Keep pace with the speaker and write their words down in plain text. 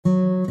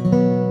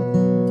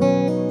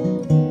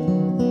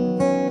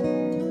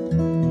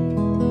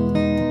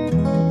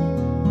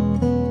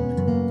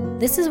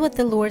This is what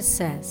the Lord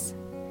says.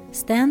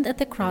 Stand at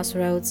the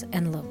crossroads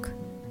and look.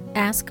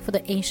 Ask for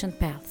the ancient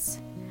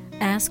paths.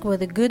 Ask where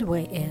the good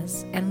way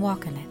is and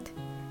walk in it,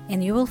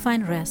 and you will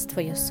find rest for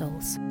your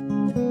souls.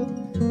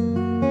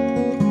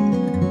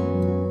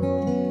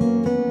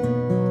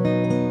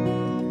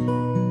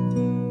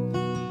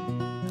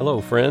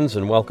 Hello, friends,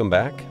 and welcome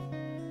back.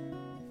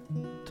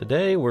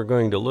 Today we're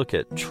going to look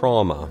at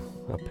trauma,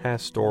 a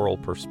pastoral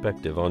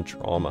perspective on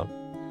trauma.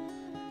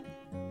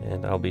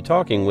 And I'll be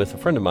talking with a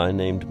friend of mine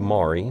named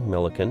Maury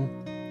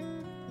Milliken.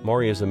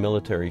 Maury is a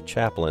military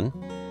chaplain,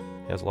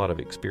 has a lot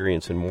of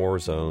experience in war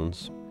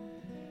zones.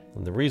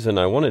 And the reason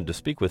I wanted to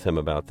speak with him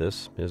about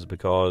this is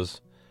because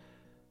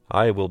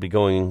I will be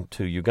going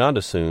to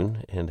Uganda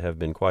soon and have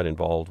been quite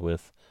involved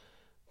with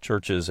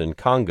churches in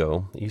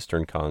Congo,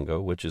 eastern Congo,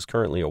 which is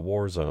currently a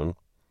war zone.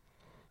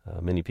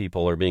 Many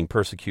people are being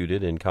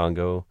persecuted in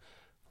Congo,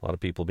 a lot of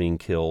people being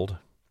killed.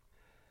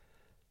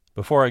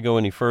 Before I go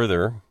any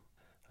further,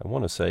 I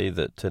want to say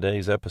that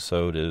today's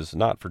episode is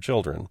not for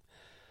children.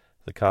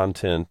 The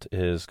content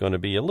is going to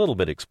be a little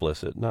bit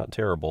explicit, not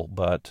terrible,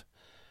 but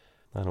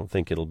I don't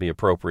think it'll be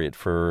appropriate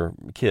for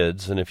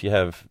kids. And if you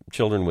have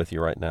children with you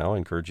right now, I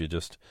encourage you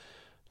just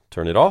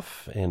turn it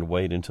off and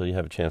wait until you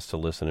have a chance to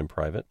listen in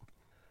private.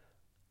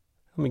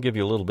 Let me give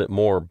you a little bit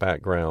more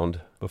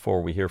background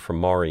before we hear from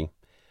Maury.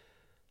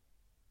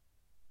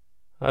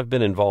 I've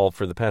been involved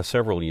for the past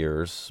several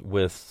years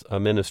with a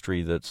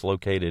ministry that's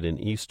located in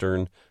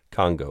eastern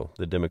Congo,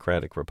 the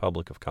Democratic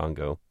Republic of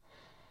Congo.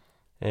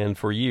 And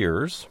for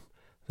years,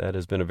 that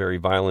has been a very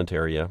violent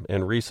area,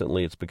 and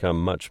recently it's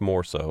become much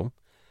more so.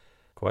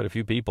 Quite a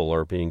few people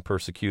are being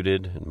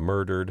persecuted and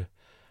murdered.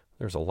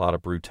 There's a lot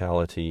of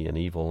brutality and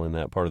evil in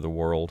that part of the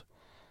world.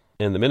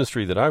 And the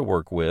ministry that I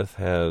work with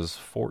has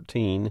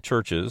 14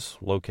 churches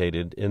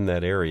located in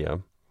that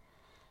area.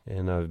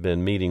 And I've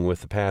been meeting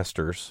with the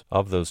pastors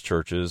of those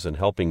churches and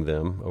helping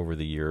them over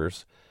the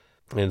years.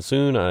 And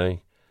soon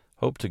I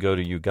hope to go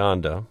to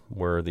Uganda,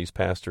 where these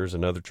pastors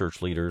and other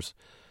church leaders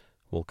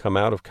will come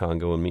out of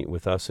Congo and meet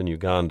with us in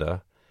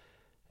Uganda.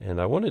 And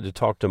I wanted to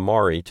talk to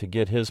Maury to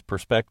get his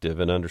perspective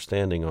and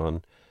understanding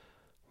on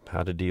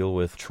how to deal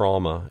with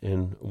trauma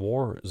in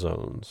war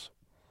zones.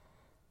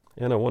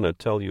 And I want to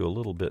tell you a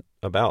little bit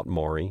about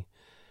Maury.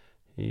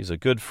 He's a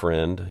good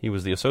friend. He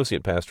was the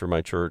associate pastor of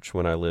my church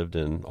when I lived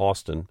in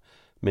Austin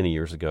many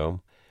years ago.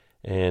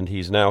 And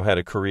he's now had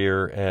a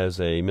career as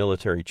a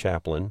military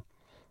chaplain.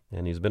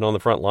 And he's been on the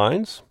front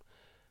lines.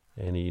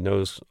 And he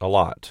knows a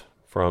lot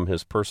from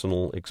his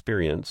personal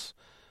experience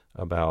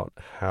about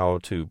how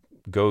to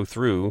go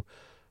through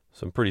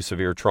some pretty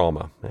severe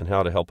trauma and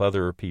how to help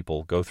other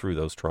people go through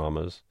those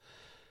traumas.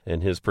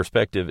 And his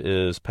perspective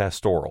is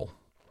pastoral.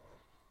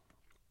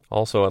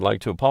 Also, I'd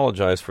like to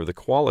apologize for the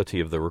quality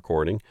of the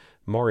recording.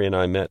 Maury and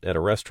I met at a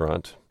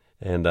restaurant,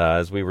 and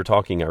as we were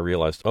talking, I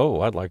realized,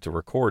 I'd like to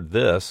record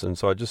this, and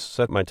so I just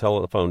set my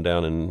telephone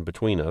down in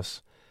between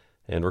us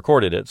and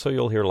recorded it, so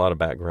you'll hear a lot of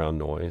background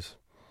noise.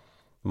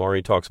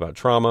 Maury talks about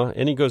trauma,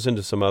 and he goes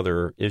into some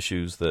other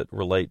issues that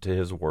relate to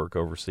his work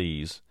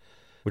overseas,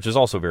 which is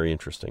also very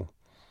interesting.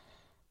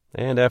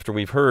 And after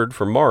we've heard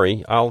from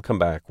Maury, I'll come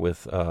back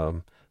with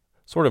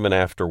sort of an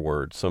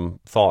afterword, some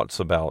thoughts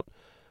about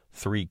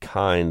 3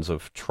 kinds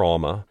of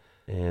trauma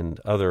and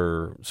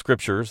other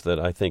scriptures that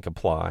I think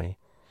apply.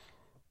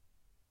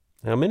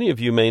 Now, many of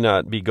you may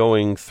not be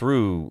going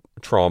through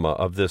trauma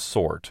of this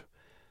sort,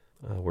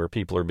 where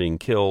people are being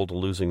killed,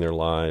 losing their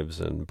lives,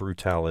 and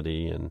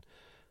brutality and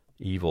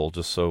evil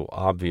just so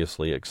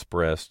obviously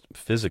expressed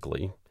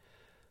physically.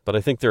 But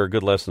I think there are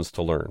good lessons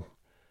to learn,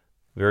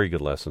 very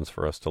good lessons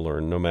for us to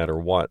learn, no matter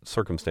what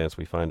circumstance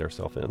we find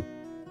ourselves in.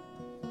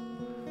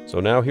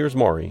 So now here's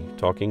Maury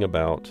talking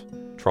about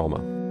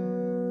trauma.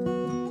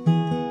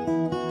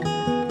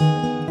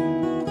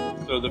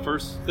 So the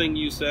first thing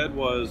you said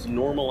was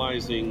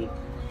normalizing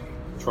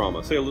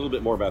trauma. Say a little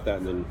bit more about that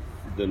and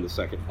then the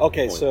second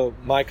Okay, point. So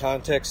my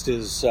context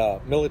is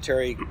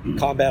military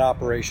combat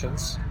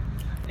operations.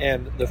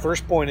 And the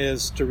first point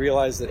is to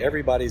realize that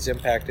everybody's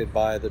impacted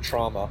by the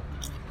trauma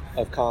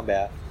of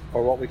combat,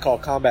 or what we call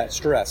combat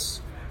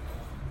stress.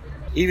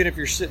 Even if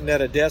you're sitting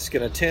at a desk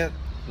in a tent,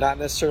 not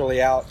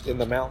necessarily out in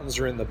the mountains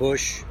or in the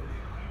bush,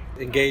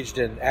 engaged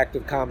in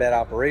active combat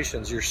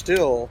operations, you're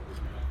still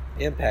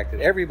impacted.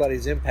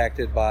 Everybody's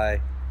impacted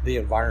by the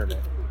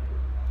environment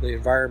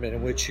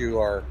in which you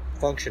are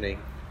functioning,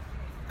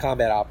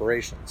 combat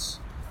operations.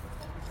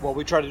 What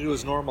we try to do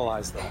is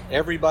normalize that.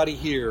 Everybody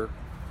here,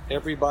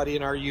 everybody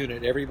in our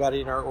unit,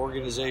 everybody in our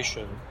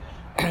organization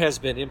has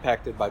been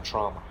impacted by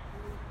trauma.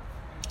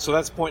 So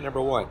that's point number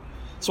 1.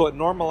 So it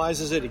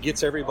normalizes it. It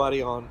gets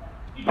everybody on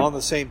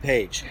the same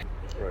page.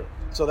 Right.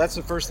 So that's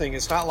the first thing.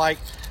 It's not like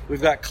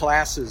we've got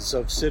classes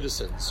of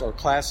citizens or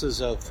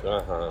classes of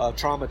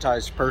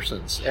traumatized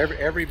persons.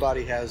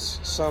 Everybody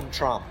has some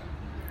trauma.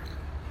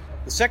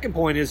 The second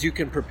point is you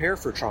can prepare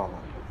for trauma.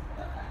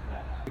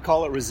 We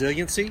call it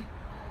resiliency.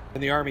 In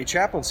the Army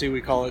chaplaincy,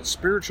 we call it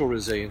spiritual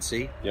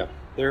resiliency. Yeah.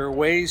 There are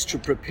ways to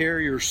prepare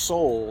your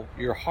soul,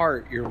 your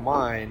heart, your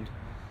mind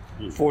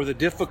for the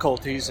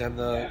difficulties and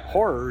the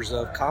horrors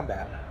of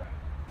combat.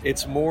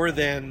 It's more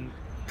than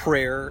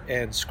prayer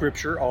and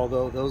scripture,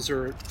 although those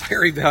are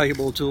very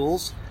valuable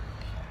tools,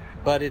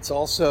 but it's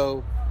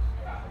also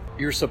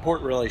your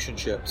support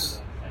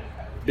relationships,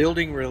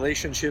 building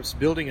relationships,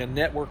 building a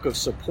network of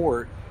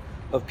support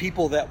of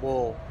people that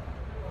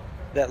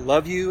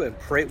love you and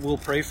will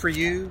pray for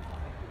you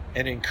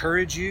and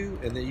encourage you,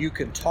 and that you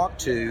can talk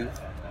to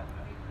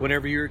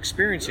whenever you're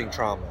experiencing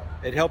trauma.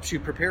 It helps you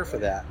prepare for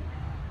that.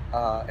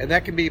 And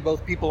that can be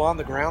both people on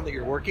the ground that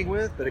you're working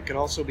with, but it can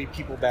also be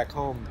people back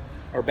home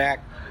or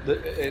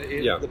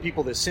the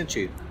people that sent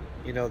you,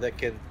 that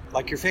can,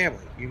 like your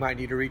family. You might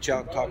need to reach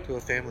out and talk to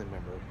a family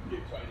member.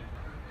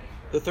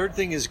 The third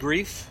thing is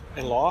grief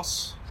and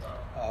loss.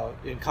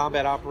 In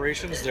combat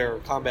operations, there are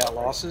combat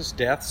losses,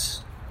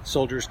 deaths,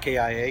 soldiers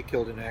KIA,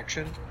 killed in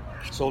action,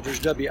 soldiers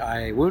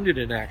WIA, wounded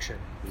in action.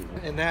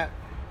 And that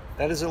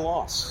is a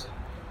loss.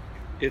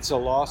 It's a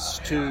loss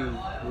to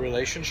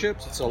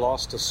relationships. It's a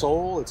loss to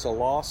soul. It's a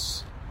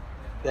loss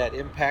that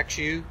impacts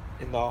you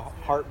in the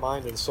heart,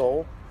 mind, and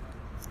soul.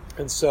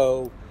 And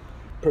so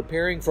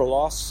preparing for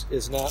loss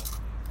is not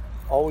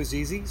always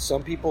easy.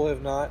 Some people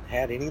have not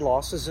had any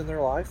losses in their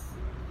life,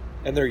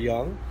 and they're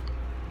young,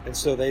 and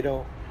so they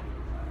don't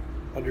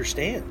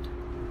understand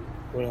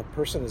when a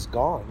person is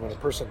gone, when a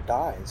person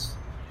dies,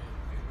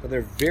 and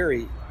they're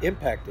very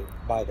impacted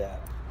by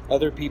that.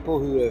 Other people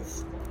who have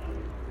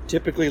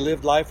typically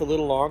lived life a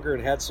little longer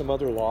and had some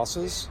other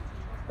losses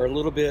are a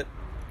little bit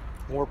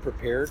more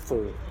prepared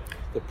for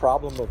the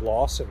problem of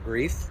loss and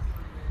grief.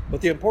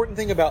 But the important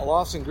thing about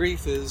loss and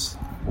grief is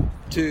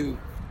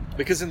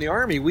because in the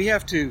Army we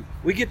get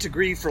to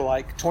grieve for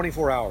like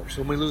 24 hours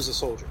when we lose a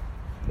soldier,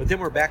 but then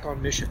we're back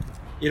on mission.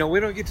 We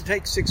don't get to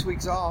take 6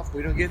 weeks off.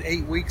 We don't get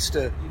 8 weeks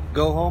to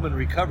go home and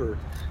recover.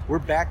 We're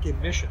back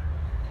in mission.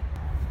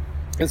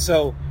 And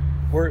so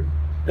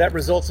that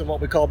results in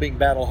what we call being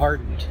battle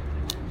hardened.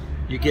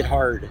 You get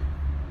hard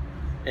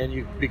and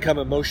you become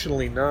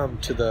emotionally numb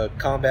to the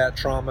combat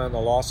trauma and the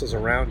losses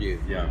around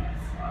you. Yeah.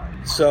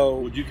 So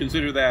would you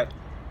consider that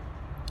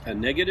a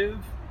negative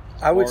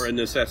or a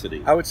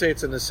necessity? I would say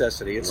it's a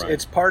necessity. Right.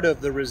 It's part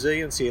of the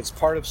resiliency. It's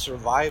part of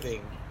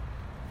surviving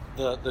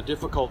the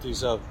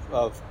difficulties of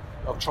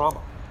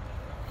trauma.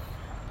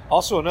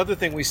 Also, another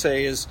thing we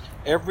say is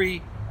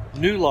every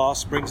new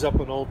loss brings up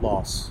an old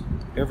loss.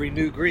 Every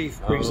new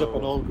grief brings up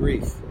an old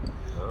grief.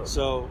 Oh.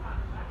 So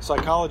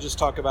psychologists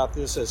talk about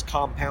this as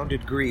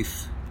compounded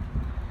grief.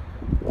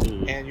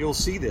 And you'll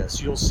see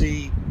this. You'll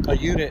see a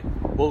unit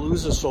will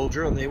lose a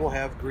soldier and they will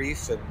have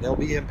grief and they'll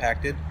be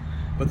impacted,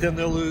 but then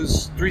they'll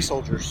lose 3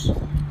 soldiers.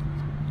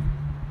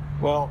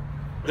 Well,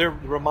 they're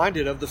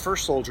reminded of the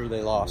first soldier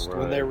they lost. Right.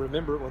 When they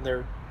remember when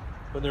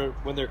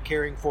they're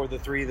caring for the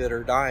 3 that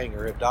are dying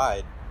or have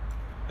died.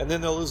 And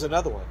then they'll lose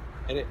another one.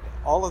 And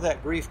all of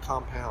that grief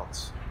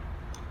compounds.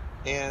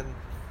 And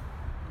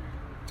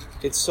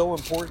it's so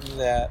important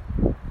that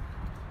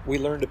we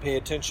learn to pay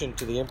attention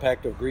to the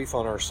impact of grief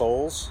on our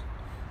souls,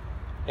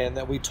 and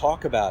that we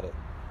talk about it,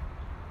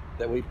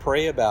 that we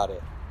pray about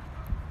it,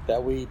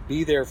 that we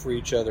be there for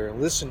each other and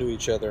listen to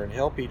each other and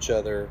help each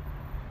other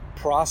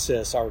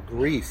process our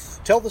grief.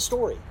 Tell the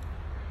story.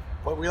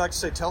 What we like to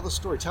say, tell the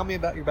story. Tell me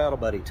about your battle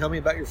buddy. Tell me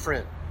about your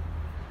friend.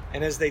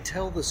 And as they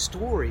tell the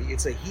story,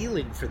 it's a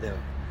healing for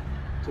them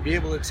to be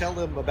able to tell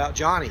them about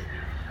Johnny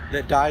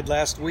that died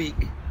last week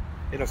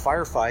in a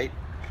firefight,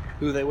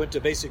 who they went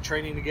to basic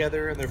training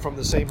together, and they're from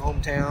the same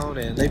hometown,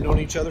 and they've known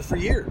each other for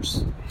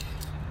years.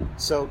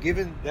 So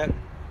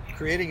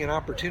creating an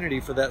opportunity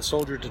for that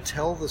soldier to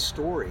tell the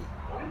story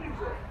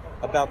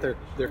about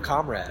their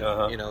comrade,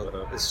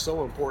 is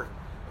so important.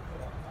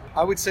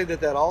 I would say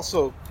that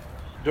also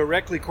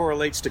directly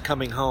correlates to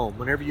coming home.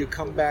 Whenever you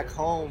come back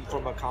home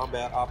from a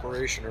combat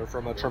operation or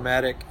from a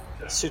traumatic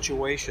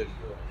situation,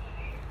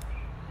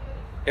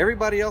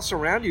 everybody else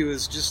around you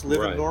is just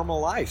living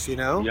normal life,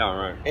 Yeah,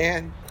 right.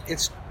 And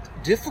it's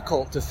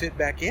difficult to fit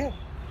back in.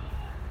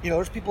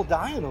 There's people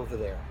dying over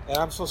there, and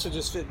I'm supposed to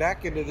just fit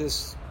back into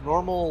this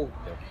normal,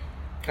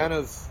 kind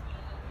of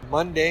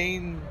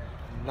mundane,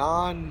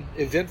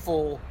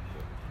 non-eventful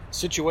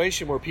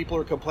situation where people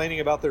are complaining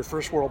about their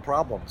first world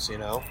problems,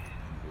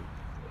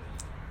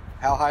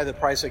 how high the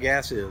price of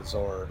gas is,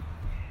 or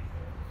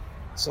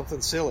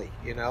something silly,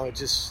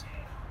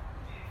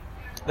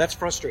 that's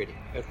frustrating.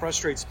 It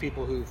frustrates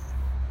people who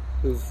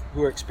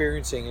are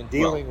experiencing and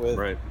dealing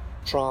with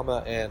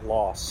trauma and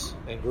loss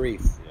and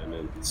grief.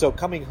 Amen. So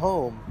coming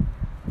home,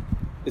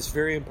 it's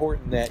very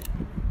important that,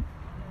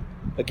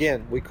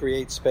 again, we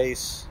create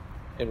space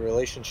and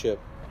relationship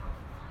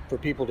for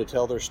people to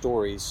tell their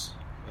stories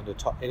and to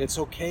talk. And it's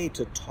okay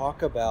to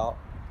talk about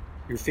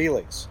your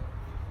feelings,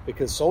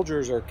 because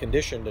soldiers are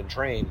conditioned and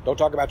trained. Don't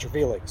talk about your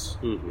feelings.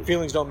 Mm-hmm. Your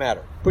feelings don't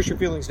matter. Push your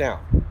feelings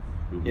down.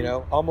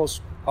 Mm-hmm.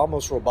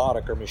 Almost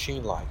robotic or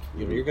machine-like.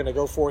 You're going to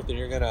go forth and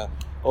you're going to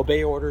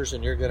obey orders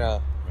and you're going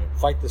to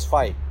fight this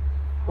fight.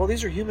 Well,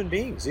 these are human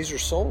beings. These are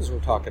souls we're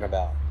talking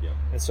about. Yeah.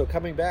 And so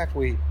coming back,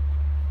 we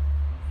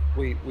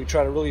we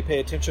try to really pay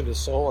attention to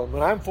soul. And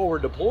when I'm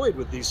forward deployed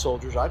with these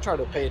soldiers, I try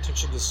to pay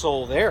attention to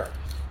soul there,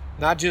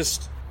 not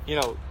just,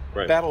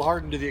 Right. battle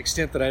hardened to the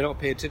extent that I don't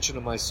pay attention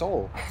to my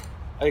soul.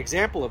 An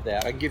example of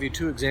that, I can give you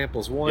two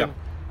examples. One, Yeah.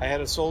 I had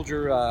a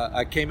soldier,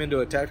 I came into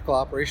a tactical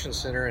operations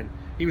center, and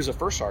he was a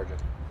first sergeant.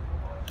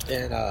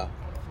 And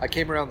I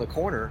came around the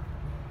corner,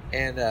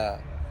 and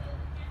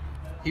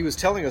he was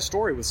telling a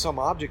story with some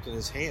object in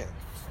his hand.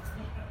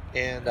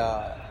 And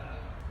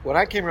when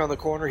I came around the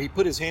corner, he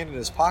put his hand in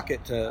his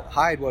pocket to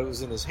hide what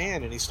was in his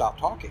hand, and he stopped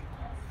talking.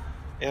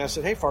 And I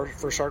said, "Hey,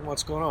 First Sergeant,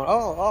 what's going on?"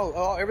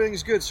 Oh,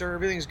 everything's good, sir.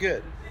 Everything's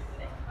good.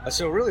 I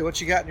said, "Really?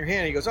 What you got in your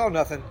hand?" He goes, "Oh,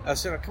 nothing." I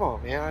said, "Oh, come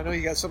on, man. I know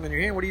you got something in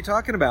your hand. What are you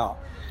talking about?"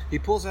 He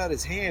pulls out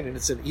his hand, and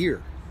it's an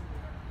ear.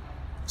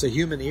 It's a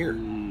human ear.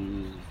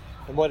 And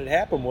what had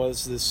happened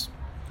was this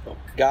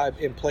guy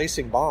in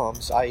placing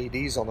bombs,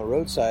 IEDs on the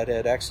roadside,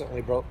 had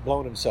accidentally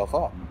blown himself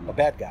up, a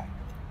bad guy.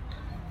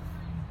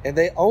 And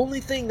the only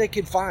thing they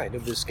could find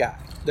of this guy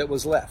that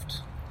was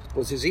left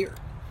was his ear.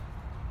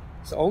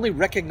 It's the only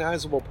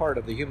recognizable part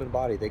of the human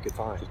body they could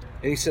find.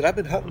 And he said, "I've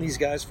been hunting these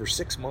guys for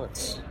 6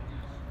 months,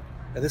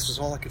 and this was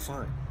all I could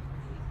find."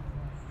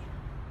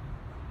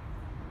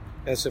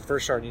 And I said,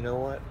 "First Sergeant, you know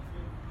what?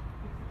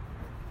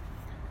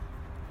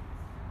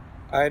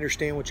 I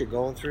understand what you're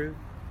going through.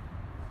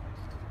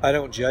 I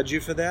don't judge you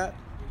for that,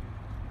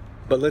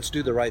 but let's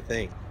do the right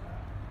thing.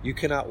 You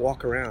cannot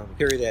walk around,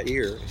 carry that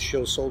ear, and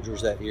show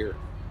soldiers that ear.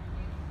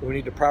 We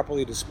need to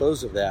properly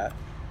dispose of that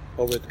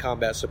over at the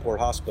Combat Support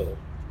Hospital,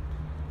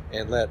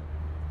 and let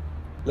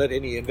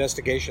any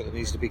investigation that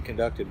needs to be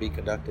conducted be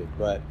conducted.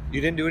 But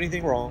you didn't do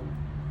anything wrong.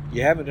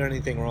 You haven't done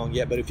anything wrong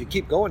yet, but if you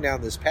keep going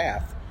down this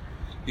path,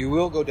 you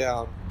will go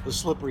down the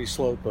slippery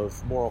slope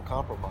of moral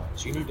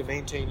compromise. You need to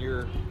maintain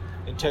your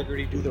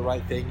integrity, do the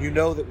right thing. You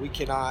know that we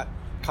cannot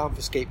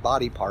confiscate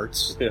body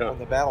parts on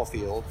the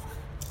battlefield.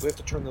 We have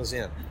to turn those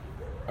in.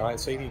 All right,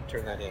 so you need to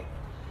turn that in."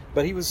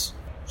 But he was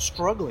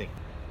struggling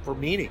for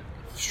meaning,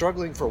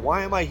 struggling for,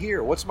 why am I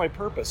here? What's my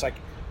purpose?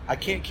 I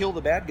can't kill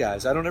the bad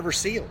guys. I don't ever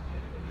see them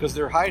because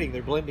they're hiding,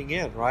 they're blending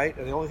in, right?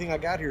 And the only thing I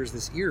got here is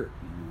this ear.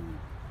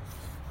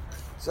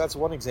 So that's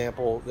one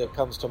example that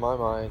comes to my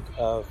mind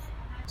of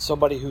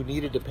somebody who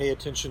needed to pay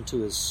attention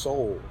to his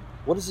soul.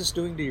 What is this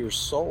doing to your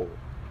soul,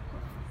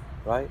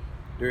 right,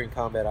 during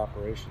combat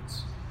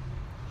operations?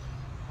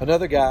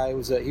 Another guy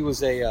was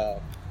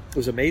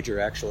a major,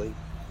 actually,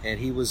 and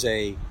he was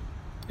a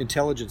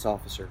intelligence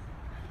officer,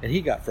 and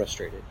he got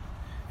frustrated.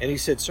 And he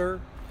said,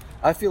 "Sir,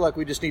 I feel like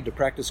we just need to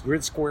practice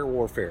grid square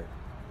warfare."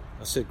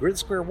 I said, "Grid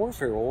square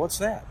warfare? Well, what's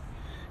that?"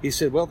 He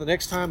said, "Well, the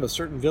next time a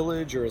certain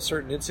village or a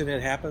certain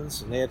incident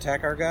happens and they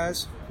attack our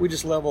guys, we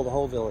just level the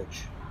whole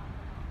village."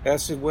 And I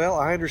said, "Well,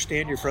 I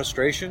understand your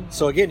frustration."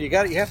 So again, you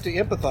have to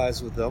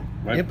empathize with them.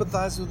 Right.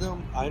 Empathize with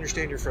them. I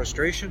understand your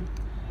frustration.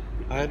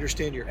 I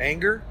understand your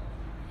anger.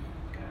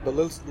 But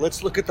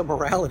let's look at the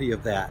morality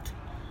of that.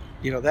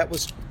 That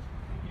was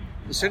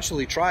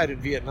essentially tried in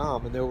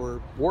Vietnam, and there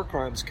were war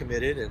crimes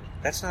committed, and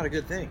that's not a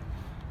good thing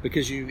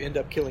because you end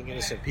up killing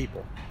innocent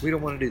people. We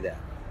don't want to do that.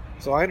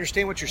 So I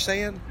understand what you're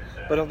saying,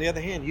 but on the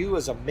other hand, you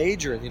as a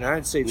major in the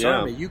United States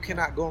Army, you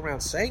cannot go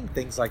around saying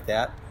things like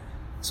that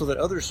so that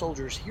other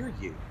soldiers hear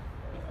you.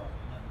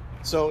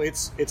 So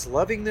it's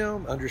loving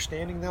them,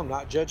 understanding them,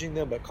 not judging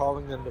them, but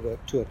calling them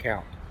to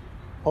account,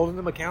 holding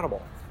them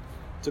accountable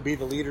to be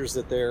the leaders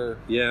that they're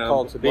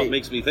called to be. What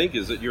makes me think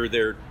is that you're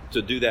there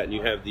to do that, and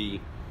you have the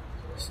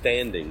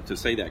standing to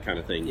say that kind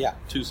of thing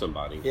to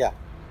somebody. Yeah.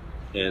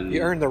 And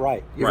you earn the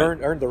right. You've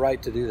earned the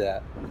right to do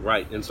that.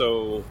 Right. And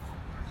so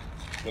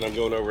when I'm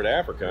going over to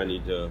Africa, I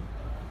need to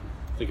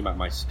think about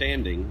my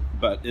standing.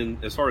 But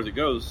as far as it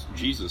goes,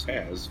 Jesus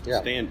has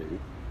standing.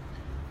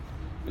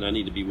 And I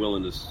need to be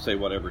willing to say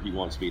whatever he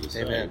wants me to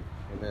say. Amen.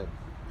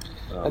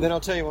 And then I'll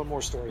tell you one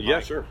more story, Mike. Yeah,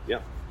 sure. Yeah.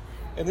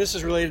 And this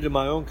is related to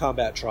my own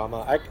combat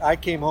trauma. I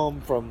came home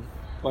from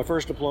my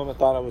first deployment,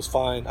 thought I was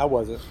fine. I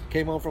wasn't.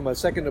 Came home from my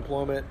second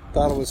deployment,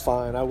 thought I was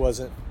fine. I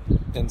wasn't.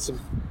 And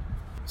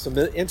some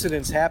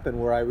incidents happened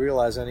where I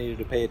realized I needed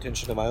to pay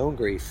attention to my own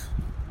grief,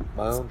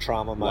 my own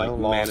trauma, my own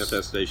loss.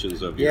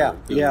 Manifestations of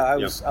I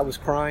was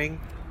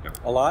crying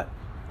a lot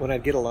when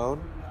I'd get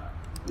alone.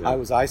 Yeah. I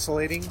was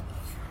isolating.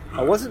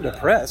 I wasn't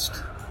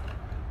depressed,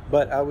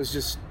 but I was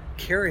just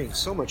carrying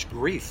so much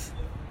grief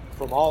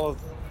from all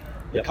of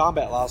the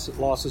combat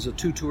losses of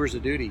 2 tours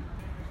of duty.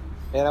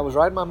 And I was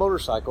riding my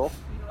motorcycle.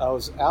 I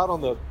was out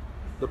on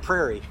the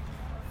prairie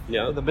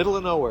in the middle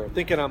of nowhere,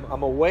 thinking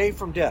I'm away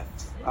from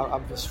death.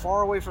 I'm as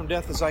far away from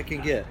death as I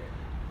can get.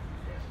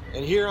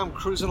 And here I'm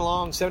cruising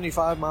along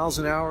 75 miles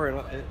an hour,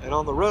 and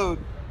on the road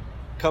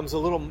comes a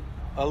little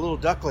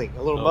duckling,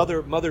 a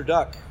little mother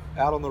duck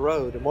out on the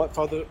road. And what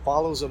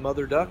follows a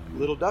mother duck?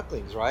 Little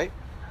ducklings, right?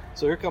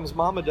 So here comes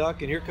Mama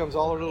Duck, and here comes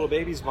all her little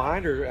babies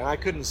behind her, and I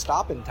couldn't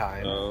stop in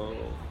time. Oh.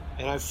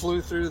 And I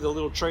flew through the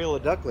little trail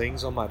of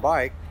ducklings on my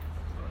bike.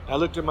 I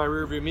looked in my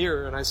rearview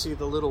mirror, and I see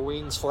the little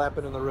wings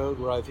flapping in the road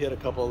where I've hit a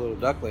couple of little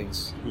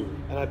ducklings.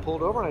 And I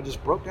pulled over, and I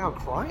just broke down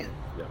crying.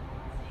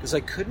 Because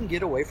I couldn't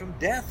get away from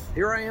death.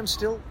 Here I am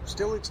still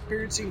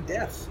experiencing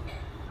death.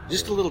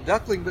 Just a little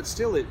duckling, but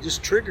still, it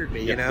just triggered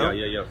me,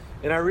 Yeah.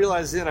 And I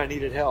realized then I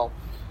needed help.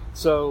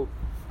 So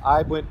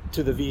I went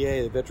to the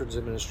VA, the Veterans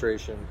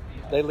Administration.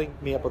 They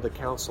linked me up with a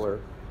counselor,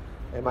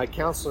 and my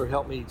counselor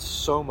helped me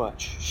so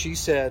much. She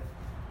said,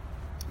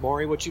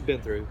 Maury, what you've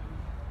been through,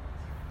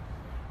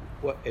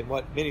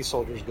 what many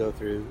soldiers go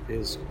through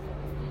is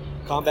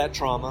combat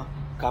trauma,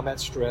 combat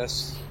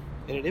stress,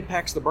 and it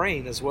impacts the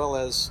brain as well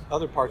as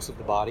other parts of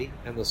the body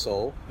and the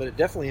soul, but it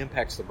definitely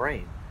impacts the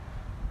brain.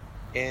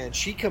 And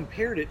she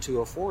compared it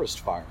to a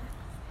forest fire.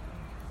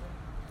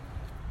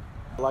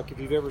 Like if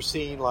you've ever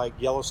seen like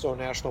Yellowstone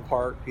National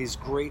Park, these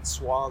great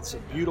swaths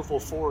of beautiful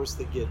forests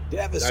that get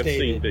devastated. I've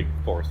seen big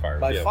forest fires.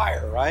 By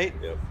fire, right?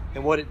 Yep.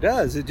 And what it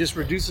does, it just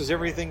reduces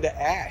everything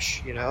to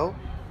ash,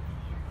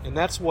 And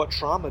that's what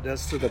trauma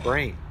does to the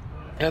brain.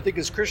 And I think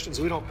as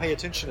Christians, we don't pay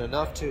attention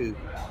enough to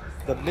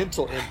the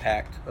mental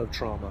impact of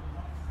trauma.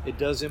 It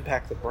does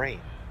impact the brain.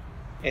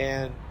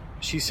 And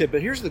she said,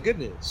 but here's the good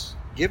news.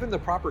 Given the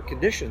proper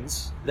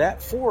conditions,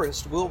 that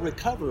forest will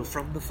recover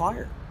from the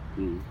fire.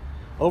 Mm.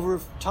 Over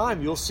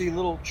time, you'll see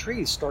little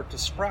trees start to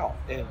sprout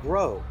and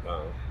grow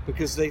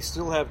because they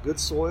still have good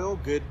soil,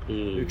 good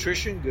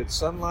nutrition, good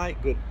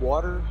sunlight, good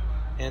water,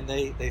 and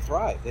they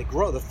thrive. They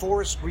grow. The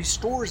forest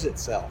restores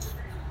itself.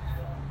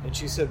 And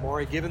she said,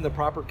 Maury, given the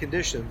proper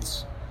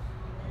conditions,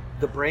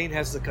 the brain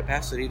has the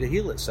capacity to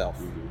heal itself,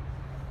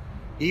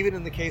 even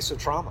in the case of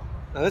trauma.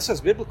 Now, this has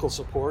biblical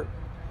support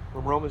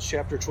from Romans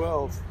chapter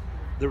 12,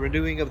 the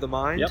renewing of the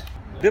mind. Yep.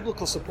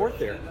 Biblical support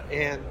there.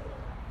 And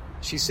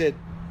she said,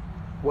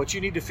 what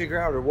you need to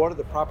figure out are what are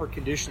the proper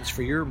conditions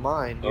for your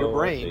mind, your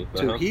brain,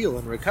 to heal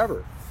and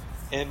recover.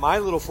 And my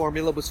little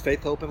formula was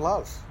faith, hope, and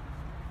love.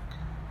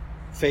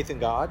 Faith in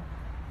God,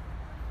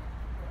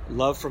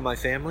 love for my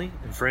family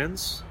and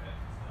friends,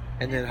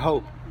 and then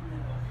hope.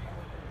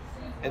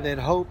 And then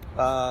hope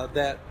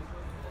that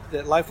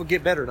life will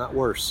get better, not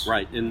worse.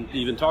 Right, and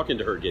even talking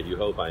to her gave you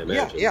hope, I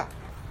imagine. Yeah.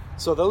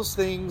 So those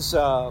things,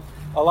 a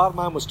lot of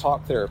mine was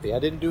talk therapy. I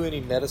didn't do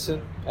any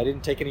medicine. I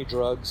didn't take any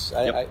drugs.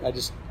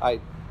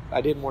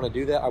 I didn't want to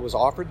do that. I was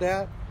offered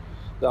that.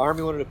 The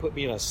Army wanted to put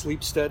me in a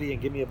sleep study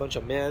and give me a bunch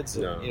of meds.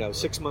 And,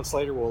 6 months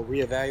later, we'll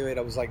reevaluate.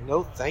 I was like,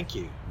 no, thank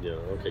you. Yeah,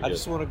 okay, I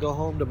just want to go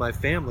home to my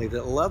family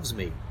that loves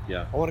me.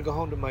 Yeah. I want to go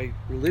home to my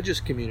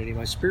religious community,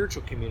 my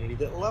spiritual community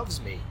that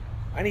loves me.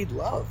 I need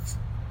love.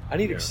 I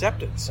need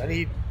acceptance. I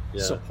need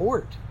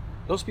support.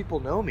 Those people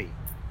know me.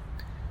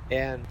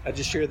 And I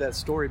just share that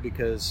story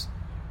because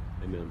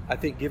Amen. I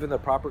think given the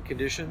proper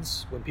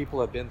conditions, when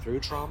people have been through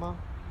trauma,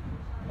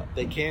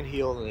 they can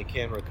heal and they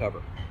can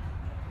recover.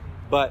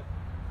 But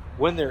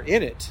when they're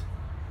in it,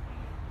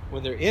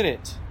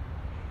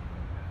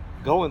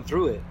 going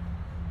through it,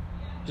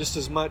 just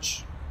as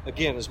much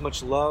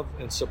love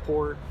and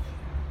support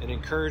and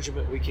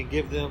encouragement we can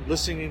give them,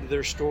 listening to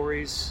their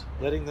stories,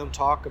 letting them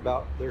talk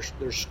about their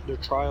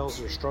trials,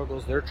 their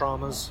struggles, their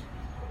traumas,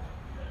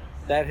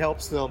 that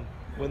helps them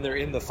when they're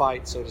in the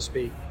fight, so to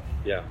speak.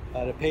 Yeah.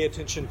 To pay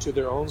attention to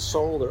their own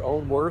soul, their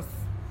own worth,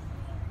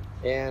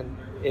 and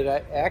it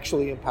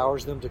actually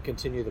empowers them to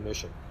continue the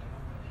mission.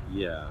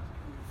 Yeah.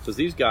 Because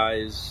these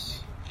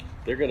guys,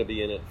 they're going to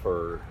be in it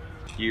for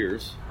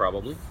years,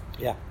 probably.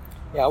 Yeah.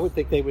 I would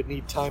think they would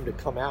need time to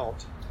come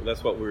out. Well,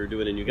 that's what we were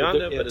doing in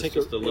Uganda, but it's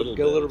just a little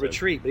bit. A little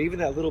retreat, but even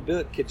that little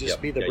bit could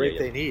just be the break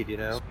they need,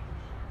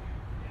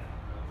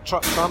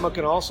 Trauma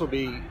can also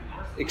be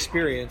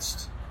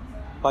experienced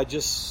by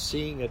just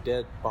seeing a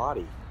dead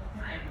body,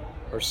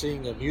 or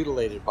seeing a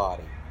mutilated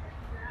body,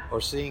 or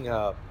seeing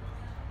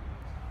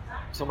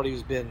somebody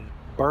who's been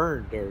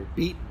burned or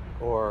beaten,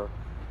 or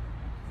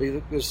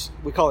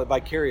we call it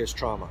vicarious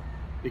trauma,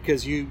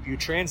 because you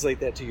translate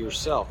that to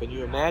yourself and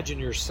you imagine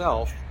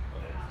yourself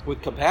with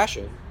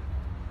compassion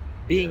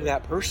being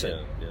that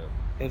person. Yeah.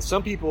 And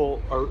some people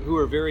who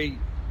are very,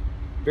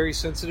 very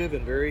sensitive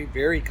and very,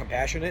 very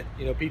compassionate.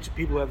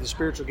 People who have the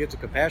spiritual gift of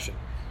compassion,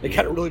 they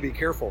got to really be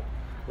careful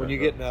when you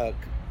get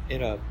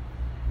in a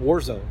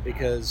war zone,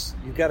 because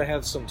you've got to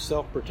have some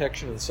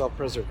self-protection and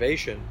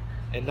self-preservation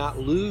and not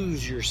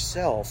lose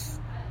yourself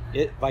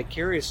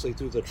vicariously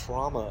through the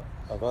trauma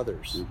of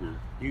others.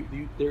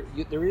 Mm-hmm.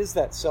 There is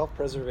that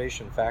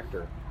self-preservation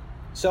factor.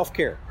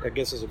 Self-care, I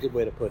guess, is a good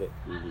way to put it.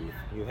 Mm-hmm.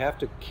 You have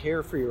to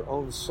care for your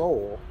own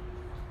soul,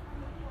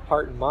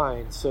 heart and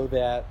mind, so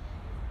that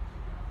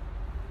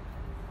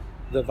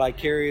the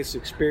vicarious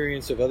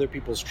experience of other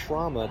people's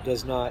trauma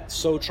does not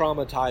so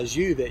traumatize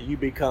you that you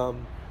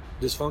become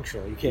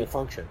dysfunctional. You can't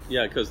function.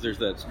 Yeah, because there's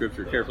that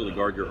scripture, carefully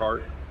guard your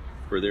heart,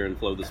 for therein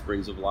flow the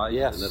springs of life.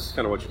 Yes. And that's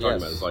kind of what you're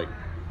talking about. It's like,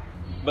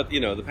 but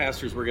the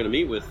pastors we're going to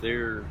meet with,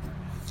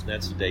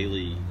 that's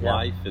daily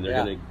life, and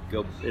they're going to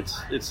go.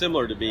 It's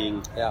similar to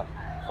being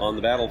on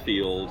the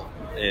battlefield,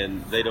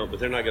 and they're not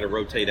going to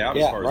rotate out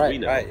as far as we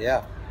know. Right,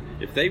 yeah.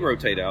 If they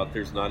rotate out,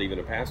 there's not even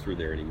a pastor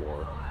there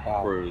anymore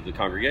for the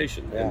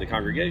congregation, and the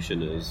congregation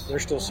they're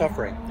still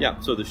suffering. Yeah,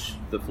 so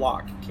the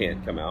flock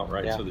can't come out,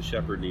 right? Yeah. So the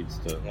shepherd needs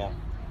to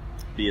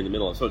be in the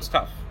middle of it. So it's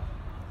tough.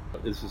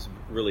 This is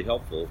really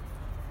helpful,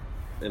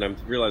 and I'm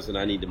realizing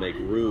I need to make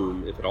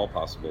room, if at all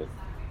possible,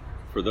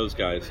 for those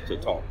guys to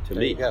talk to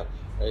There me. you go.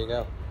 There you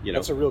go. You know?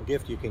 That's a real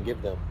gift you can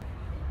give them.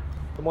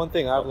 The one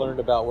thing I've learned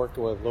about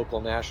working with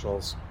local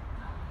nationals,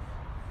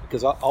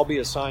 because I'll be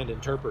assigned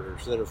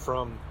interpreters that are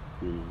from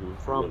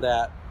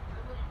that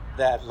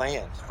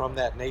land, from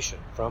that nation,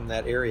 from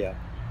that area.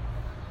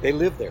 They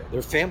live there.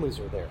 Their families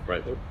are there.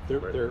 Right.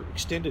 Their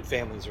extended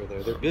families are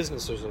there. Their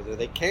businesses are there.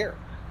 They care.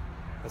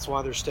 That's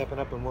why they're stepping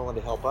up and willing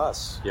to help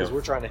us, because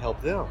we're trying to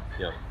help them.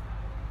 Yeah.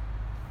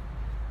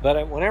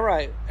 But whenever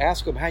I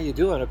ask them, how you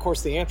doing? Of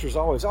course, the answer is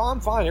always, oh, I'm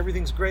fine.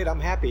 Everything's great. I'm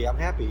happy.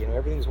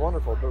 Everything's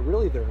wonderful. But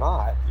really, they're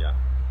not. Yeah.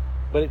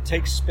 But it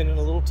takes spending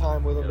a little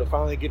time with them to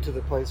finally get to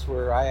the place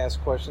where I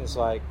ask questions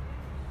like,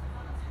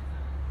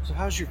 so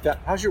how's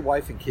your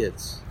wife and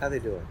kids? How they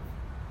doing?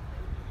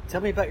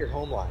 Tell me about your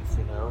home life,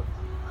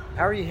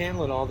 How are you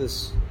handling all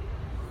this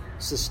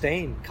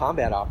sustained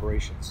combat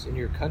operations in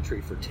your country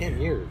for 10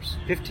 years,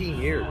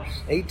 15 years,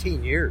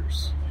 18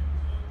 years?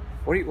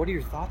 What are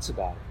your thoughts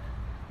about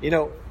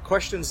it?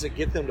 Questions that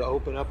get them to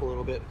open up a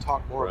little bit and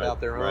talk more about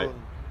their own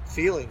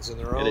feelings and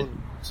their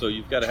own so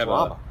you've got to have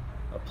trauma.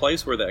 a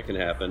place where that can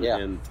happen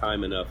and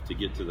time enough to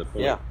get to the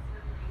point. Yeah.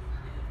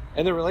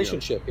 And the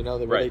relationship,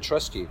 where they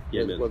trust you.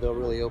 Yeah, where they'll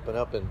really open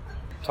up and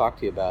talk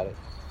to you about it.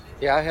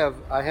 Yeah,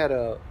 I had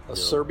a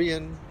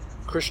Serbian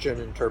Christian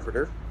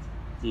interpreter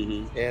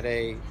and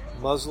a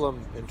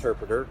Muslim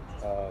interpreter.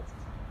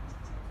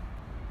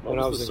 What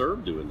was the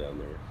Serb doing down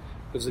there?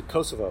 It was in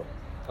Kosovo.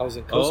 I was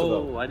in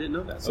Kosovo. Oh, I didn't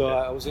know that. So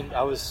okay.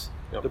 I was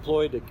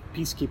deployed to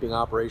peacekeeping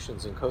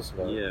operations in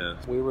Kosovo. Yeah.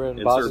 We were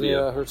in Bosnia,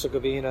 Serbia.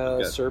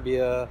 Herzegovina,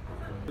 Serbia.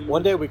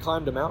 One day we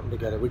climbed a mountain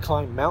together. We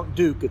climbed Mount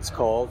Duke, it's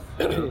called,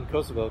 in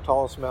Kosovo,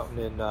 tallest mountain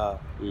in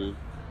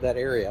that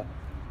area.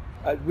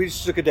 We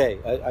just took a day.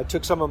 I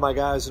took some of my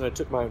guys and I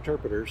took my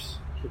interpreters.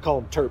 We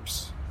call them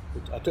Terps.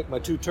 I took my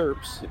 2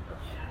 Terps.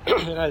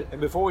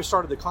 And before we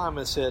started the climb,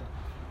 I said,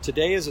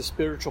 today is a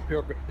spiritual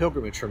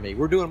pilgrimage for me.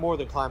 We're doing more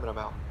than climbing a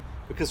mountain.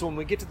 Because when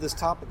we get to the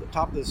top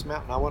of this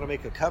mountain, I want to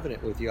make a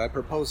covenant with you. I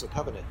propose a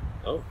covenant.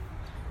 Oh.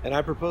 And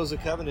I propose a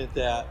covenant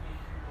that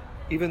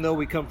even though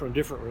we come from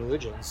different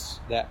religions,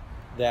 that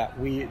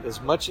we, as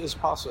much as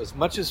possible, as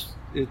much as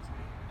it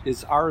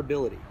is our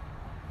ability,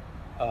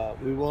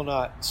 we will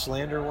not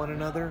slander one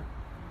another.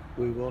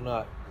 We will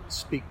not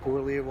speak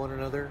poorly of one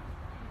another.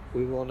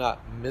 We will not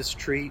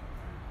mistreat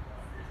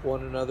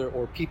one another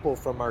or people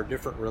from our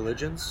different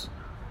religions.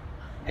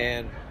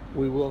 And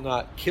we will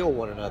not kill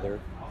one another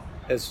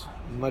as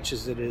much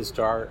as it is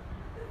to our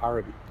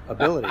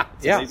ability.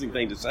 It's an amazing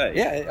thing to say.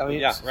 Yeah, I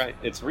mean, right.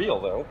 It's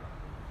real though.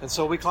 And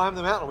so we climbed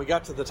the mountain. We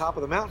got to the top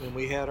of the mountain, and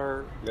we had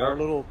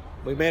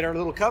we made our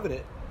little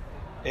covenant,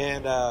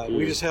 and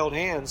we just held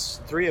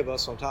hands, 3 of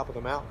us on top of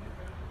the mountain.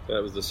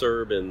 That was the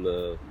Serb and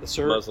the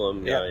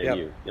Muslim guy and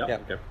you. Yeah.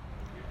 Okay.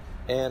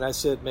 And I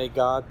said, may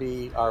God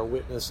be our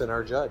witness and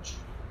our judge,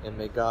 and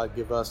may God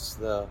give us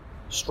the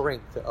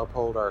strength to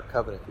uphold our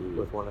covenant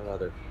with one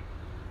another.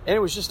 And it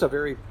was just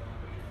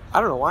I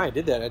don't know why I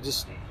did that.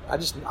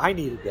 I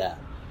needed that.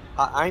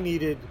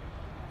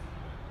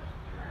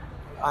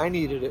 I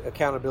needed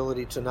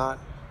accountability to not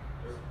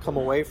come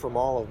away from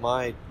all of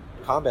my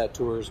combat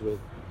tours with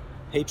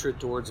hatred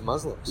towards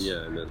Muslims.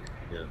 Yeah, amen.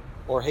 Yeah.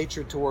 Or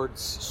hatred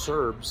towards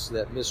Serbs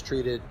that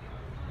mistreated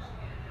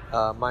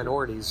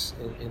minorities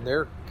in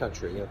their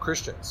country,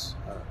 Christians,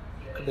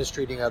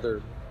 mistreating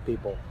other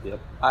people. Yep.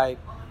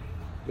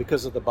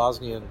 Because of the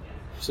Bosnian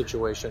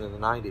situation in the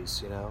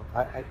 90s,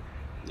 I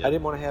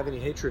didn't want to have any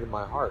hatred in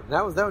my heart. And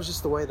that was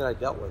just the way that I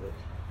dealt with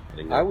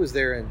it. I was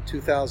there in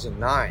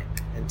 2009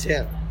 and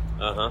 10.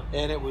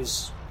 And it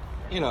was,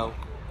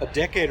 a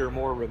decade or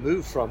more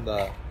removed from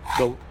the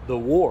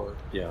war.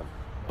 Yeah.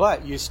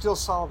 But you still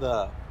saw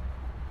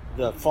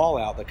the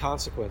fallout, the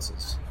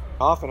consequences.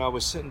 Often I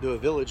was sent into a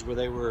village where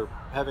they were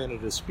having a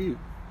dispute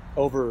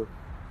over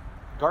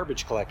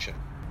garbage collection.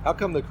 How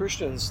come the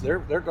Christians, their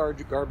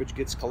garbage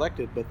gets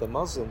collected, but the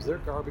Muslims, their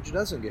garbage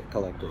doesn't get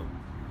collected?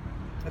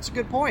 That's a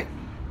good point.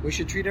 We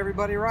should treat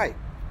everybody right.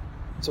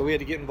 So we had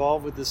to get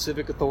involved with the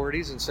civic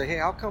authorities and say, hey,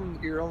 how come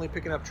you're only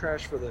picking up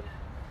trash for the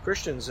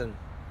Christians and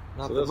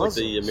not the Muslims? So that's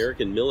like the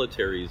American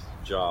military's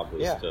job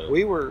was to...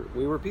 we were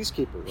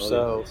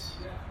peacekeepers,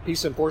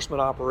 peace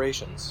enforcement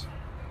operations.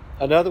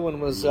 Another one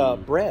was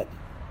bread.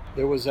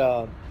 There was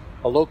a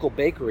local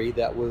bakery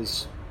that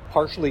was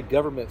partially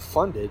government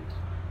funded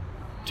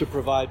to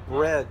provide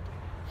bread,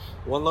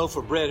 1 loaf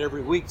of bread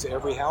every week to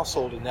every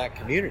household in that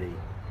community.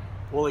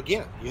 Well,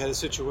 again, you had a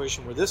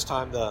situation where this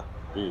time the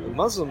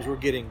Muslims were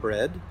getting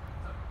bread,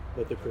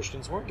 but the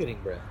Christians weren't getting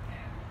bread.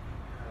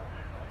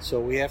 So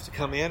we have to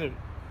come in and,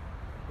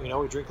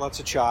 we drink lots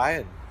of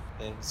chai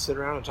and sit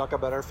around and talk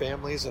about our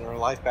families and our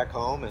life back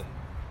home, and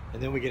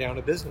then we get down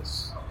to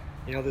business.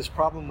 This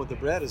problem with the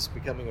bread is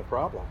becoming a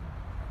problem.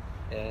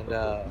 And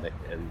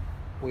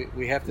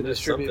we have to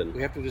distribute.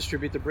 We have to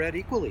distribute the bread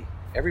equally.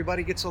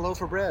 Everybody gets a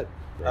loaf of bread.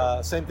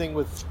 Right. Same thing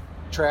with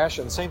trash,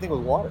 and same thing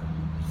with water.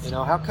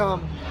 How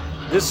come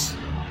this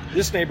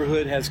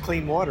neighborhood has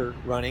clean water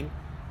running,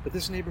 but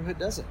this neighborhood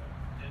doesn't?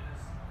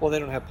 Well, they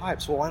don't have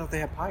pipes. Well, why don't they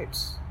have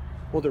pipes?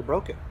 Well, they're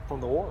broken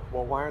from the war.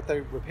 Well, why aren't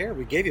they repaired?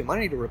 We gave you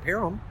money to repair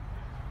them.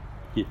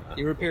 Yeah.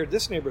 You repaired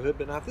this neighborhood,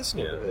 but not this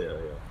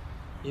neighborhood.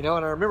 You know,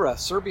 and I remember a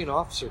Serbian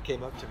officer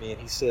came up to me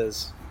and he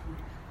says,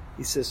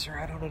 "Sir,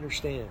 I don't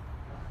understand.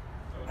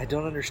 I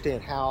don't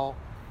understand how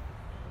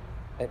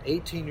an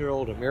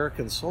 18-year-old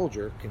American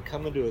soldier can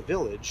come into a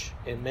village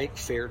and make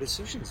fair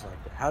decisions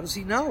like that. How does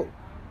he know?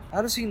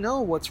 How does he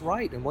know what's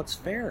right and what's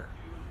fair?"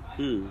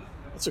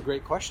 That's a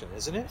great question,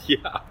 isn't it?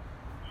 Yeah.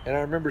 And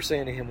I remember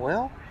saying to him,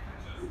 well,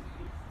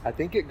 I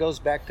think it goes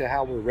back to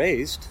how we're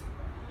raised,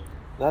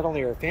 not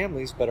only our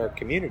families, but our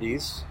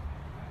communities.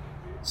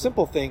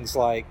 Simple things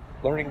like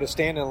learning to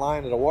stand in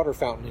line at a water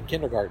fountain in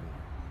kindergarten.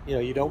 You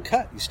know, you don't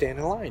cut, you stand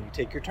in line, you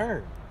take your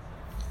turn.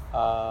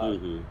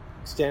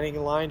 Standing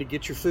in line to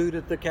get your food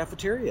at the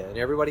cafeteria, and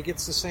everybody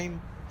gets the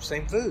same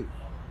food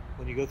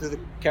when you go through the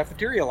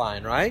cafeteria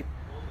line, right?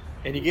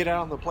 And you get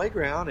out on the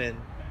playground and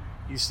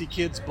you see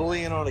kids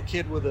bullying on a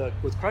kid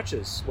with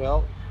crutches.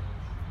 Well,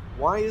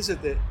 why is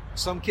it that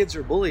some kids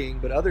are bullying,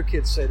 but other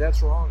kids say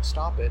that's wrong,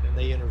 stop it, and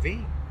they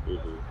intervene?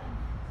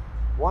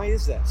 Why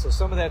is that? So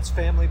some of that's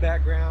family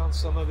background,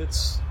 some of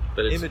it's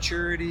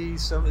immaturity.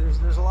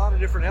 There's a lot of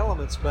different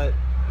elements, but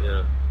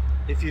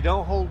if you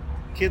don't hold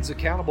kids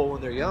accountable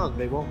when they're young,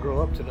 they won't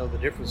grow up to know the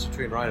difference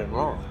between right and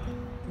wrong.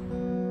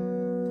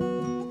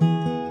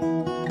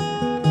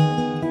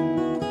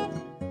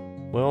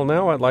 Well,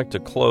 now I'd like to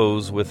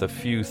close with a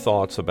few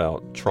thoughts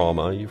about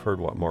trauma. You've heard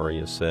what Mari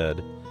has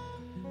said.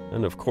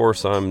 And of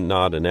course, I'm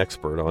not an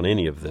expert on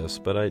any of this,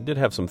 but I did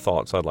have some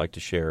thoughts I'd like to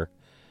share.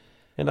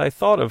 And I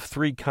thought of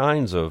 3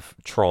 kinds of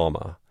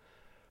trauma.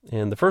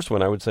 And the first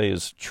one I would say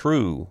is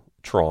true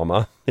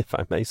trauma, if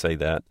I may say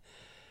that.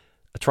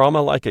 A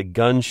trauma like a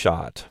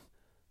gunshot.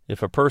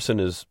 If a person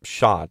is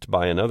shot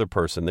by another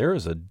person, there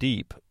is a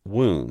deep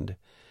wound,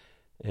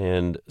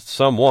 and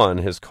someone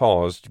has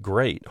caused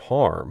great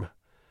harm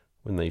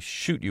when they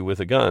shoot you with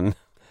a gun.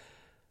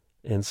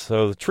 And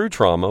so the true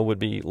trauma would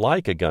be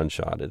like a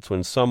gunshot. It's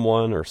when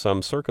someone or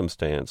some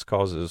circumstance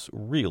causes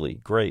really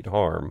great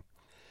harm.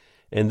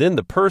 And then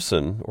the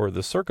person or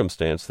the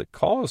circumstance that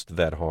caused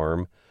that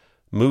harm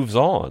moves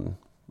on,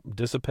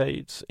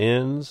 dissipates,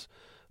 ends,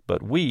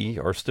 but we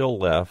are still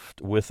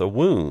left with a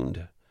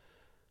wound.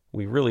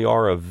 We really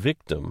are a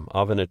victim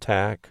of an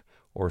attack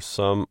or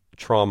some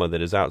trauma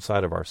that is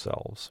outside of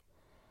ourselves.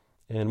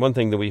 And one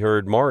thing that we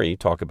heard Mari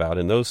talk about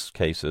in those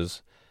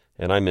cases,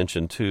 and I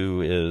mentioned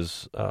too,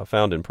 is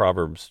found in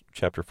Proverbs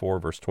chapter 4,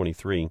 verse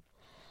 23.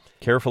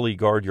 Carefully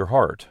guard your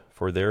heart,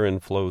 for therein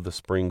flow the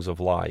springs of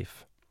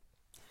life.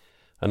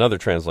 Another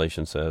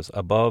translation says,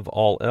 above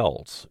all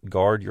else,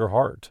 guard your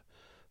heart,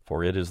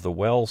 for it is the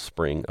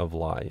wellspring of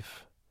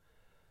life.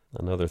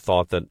 Another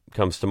thought that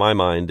comes to my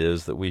mind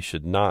is that we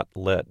should not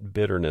let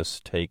bitterness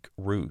take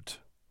root.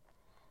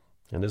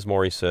 And as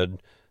Maury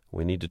said,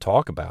 we need to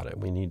talk about it.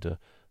 We need to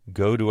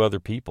go to other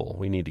people.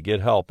 We need to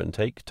get help and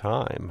take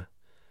time.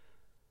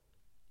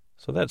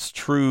 So that's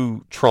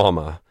true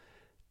trauma.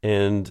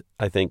 And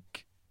I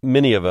think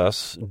many of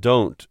us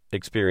don't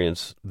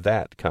experience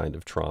that kind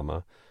of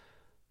trauma.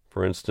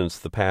 For instance,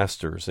 the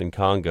pastors in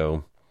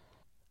Congo,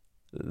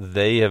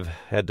 they have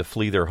had to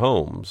flee their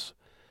homes.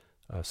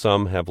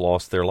 Some have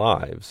lost their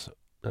lives.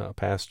 A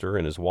pastor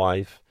and his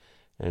wife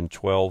and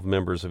 12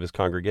 members of his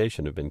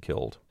congregation have been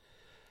killed.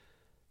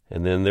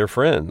 And then their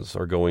friends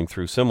are going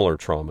through similar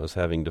traumas,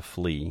 having to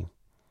flee.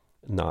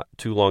 Not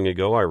too long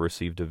ago, I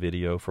received a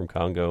video from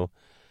Congo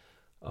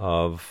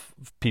of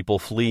people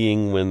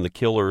fleeing when the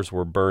killers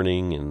were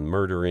burning and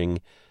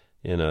murdering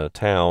in a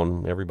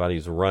town.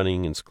 Everybody's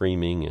running and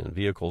screaming, and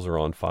vehicles are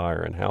on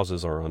fire, and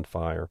houses are on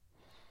fire.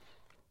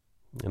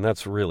 And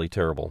that's really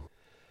terrible.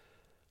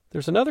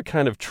 There's another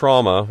kind of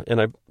trauma,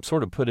 and I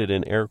sort of put it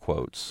in air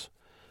quotes,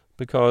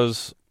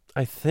 because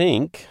I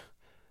think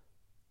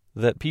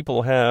that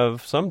people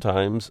have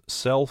sometimes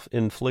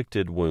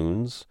self-inflicted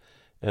wounds,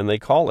 and they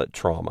call it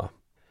trauma,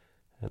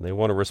 and they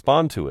want to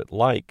respond to it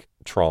like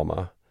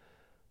trauma,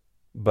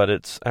 but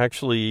it's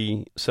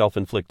actually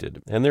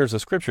self-inflicted. And there's a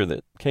scripture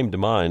that came to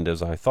mind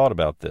as I thought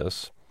about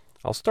this.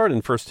 I'll start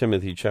in 1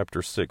 Timothy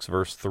chapter 6,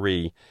 verse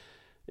 3.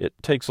 It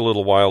takes a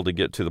little while to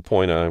get to the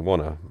point I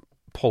want to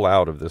pull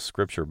out of this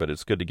scripture, but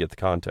it's good to get the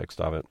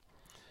context of it.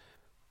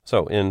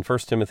 So, in 1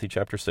 Timothy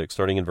chapter 6,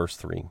 starting in verse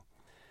 3,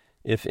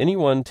 if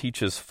anyone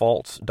teaches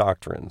false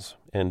doctrines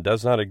and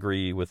does not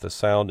agree with the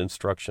sound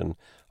instruction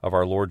of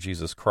our Lord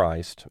Jesus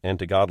Christ and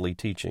to godly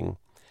teaching,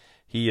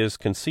 he is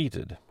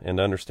conceited and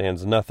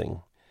understands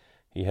nothing.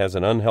 He has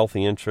an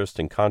unhealthy interest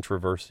in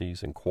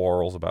controversies and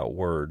quarrels about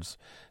words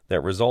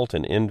that result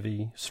in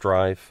envy,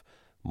 strife,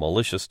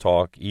 malicious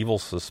talk, evil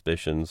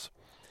suspicions,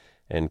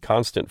 and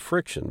constant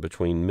friction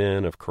between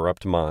men of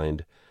corrupt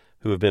mind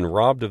who have been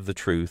robbed of the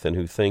truth and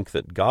who think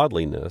that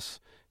godliness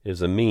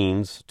is a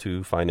means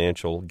to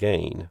financial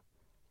gain.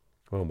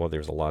 Well,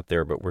 there's a lot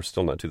there, but we're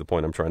still not to the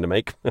point I'm trying to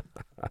make.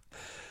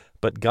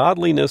 But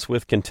godliness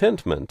with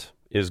contentment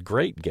is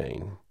great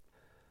gain.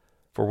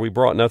 For we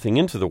brought nothing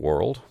into the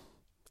world,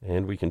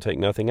 and we can take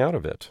nothing out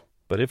of it.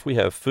 But if we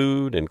have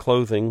food and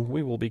clothing,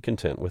 we will be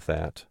content with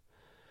that.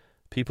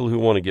 People who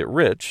want to get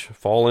rich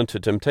fall into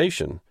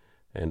temptation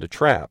and a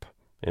trap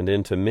and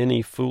into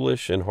many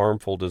foolish and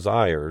harmful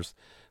desires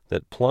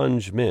that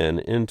plunge men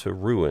into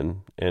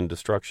ruin and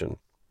destruction.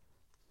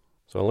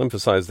 So I'll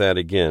emphasize that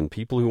again.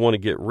 People who want to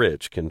get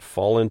rich can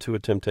fall into a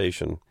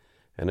temptation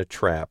and a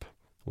trap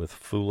with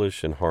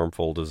foolish and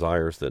harmful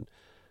desires that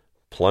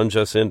plunge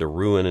us into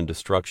ruin and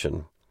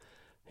destruction.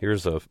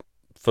 Here's a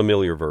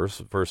familiar verse,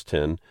 verse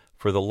 10.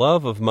 For the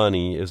love of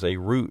money is a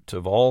root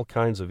of all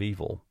kinds of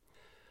evil.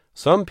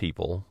 Some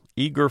people,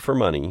 eager for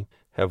money,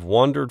 have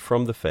wandered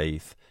from the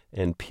faith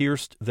and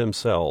pierced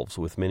themselves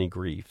with many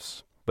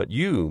griefs. But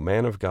you,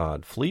 man of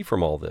God, flee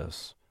from all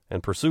this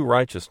and pursue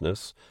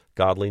righteousness,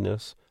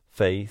 godliness,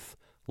 faith,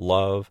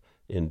 love,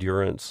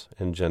 endurance,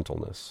 and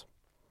gentleness.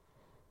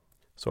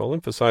 So I'll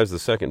emphasize the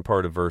second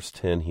part of verse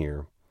 10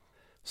 here.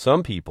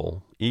 Some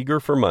people, eager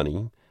for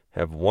money,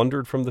 have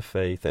wandered from the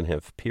faith and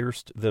have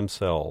pierced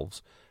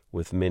themselves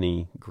with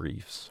many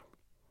griefs.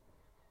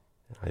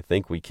 I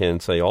think we can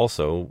say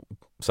also,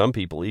 some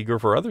people eager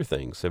for other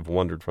things have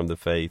wandered from the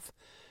faith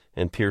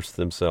and pierced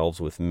themselves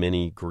with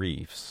many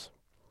griefs.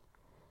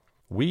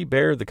 We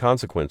bear the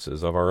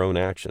consequences of our own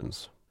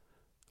actions.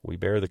 We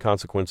bear the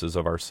consequences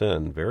of our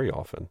sin very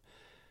often,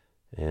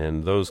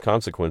 and those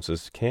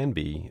consequences can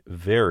be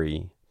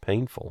very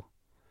painful.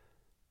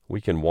 We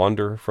can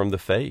wander from the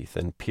faith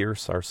and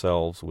pierce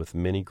ourselves with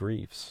many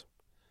griefs.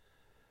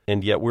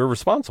 And yet we're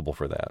responsible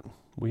for that.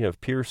 We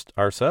have pierced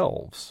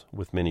ourselves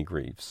with many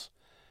griefs.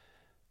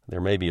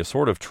 There may be a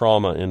sort of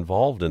trauma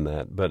involved in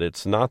that, but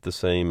it's not the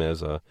same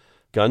as a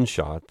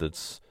gunshot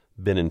that's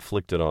been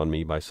inflicted on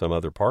me by some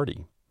other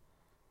party.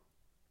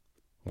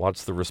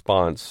 What's the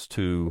response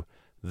to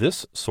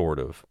this sort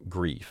of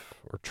grief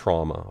or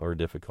trauma or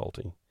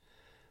difficulty?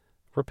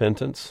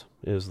 Repentance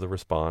is the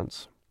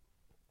response.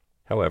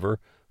 However,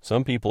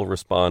 some people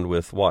respond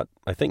with what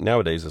I think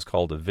nowadays is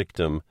called a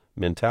victim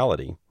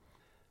mentality.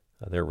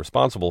 They're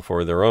responsible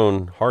for their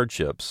own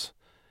hardships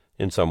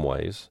in some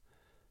ways,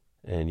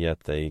 and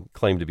yet they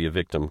claim to be a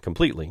victim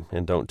completely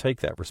and don't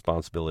take that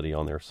responsibility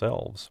on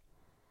themselves.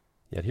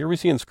 Yet here we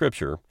see in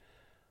Scripture,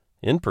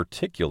 in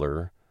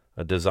particular,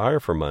 a desire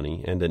for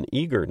money and an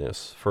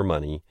eagerness for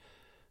money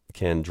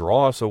can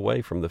draw us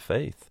away from the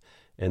faith,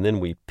 and then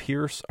we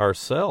pierce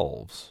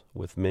ourselves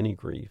with many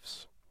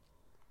griefs.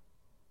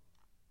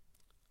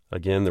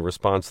 Again, the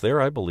response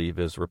there, I believe,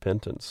 is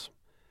repentance.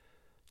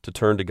 To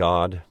turn to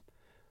God,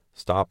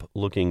 stop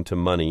looking to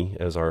money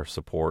as our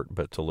support,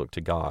 but to look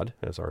to God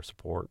as our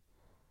support.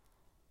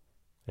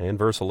 And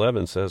verse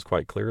 11 says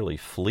quite clearly,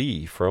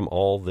 flee from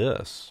all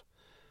this.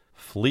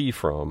 Flee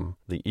from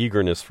the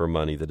eagerness for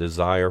money, the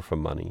desire for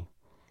money.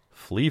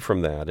 Flee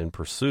from that and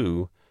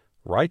pursue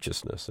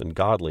righteousness and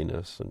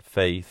godliness and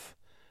faith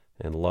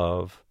and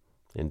love,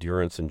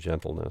 endurance and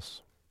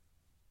gentleness.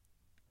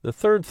 The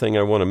third thing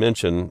I want to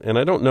mention, and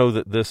I don't know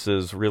that this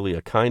is really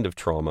a kind of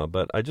trauma,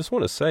 but I just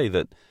want to say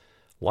that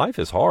life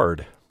is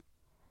hard.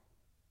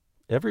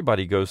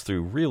 Everybody goes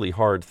through really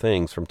hard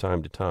things from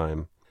time to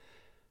time,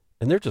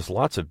 and there are just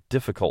lots of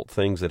difficult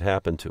things that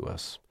happen to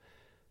us.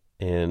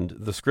 And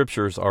the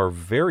Scriptures are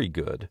very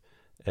good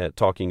at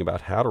talking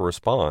about how to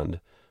respond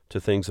to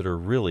things that are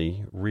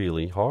really,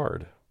 really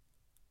hard.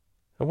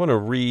 I want to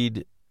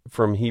read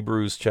from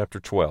Hebrews chapter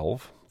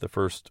 12, the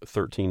first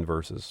 13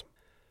 verses.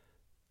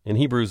 In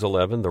Hebrews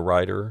 11, the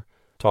writer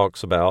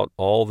talks about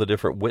all the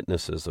different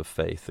witnesses of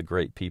faith, the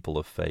great people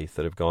of faith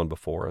that have gone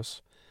before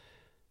us.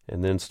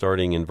 And then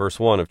starting in verse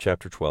 1 of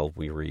chapter 12,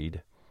 we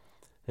read,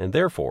 And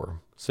therefore,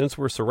 since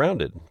we're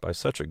surrounded by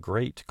such a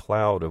great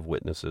cloud of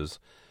witnesses,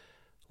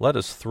 let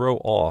us throw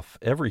off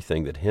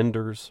everything that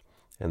hinders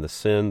and the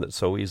sin that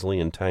so easily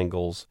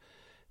entangles,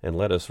 and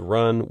let us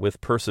run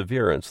with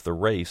perseverance the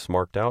race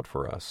marked out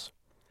for us.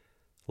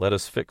 Let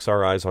us fix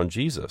our eyes on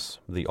Jesus,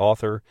 the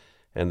author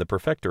and the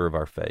perfecter of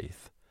our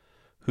faith,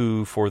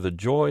 who for the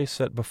joy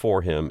set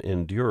before him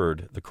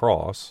endured the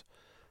cross,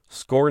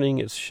 scorning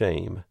its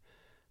shame,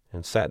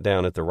 and sat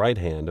down at the right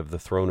hand of the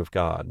throne of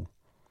God.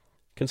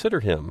 Consider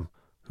him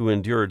who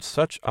endured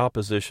such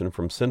opposition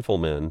from sinful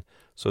men,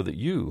 so that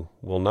you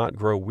will not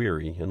grow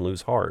weary and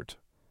lose heart.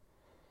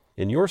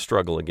 In your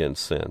struggle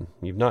against sin,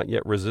 you've not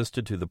yet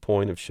resisted to the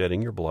point of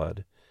shedding your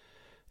blood,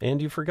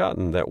 and you've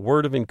forgotten that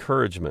word of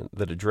encouragement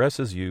that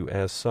addresses you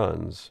as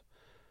sons.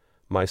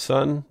 My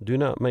son, do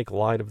not make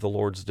light of the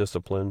Lord's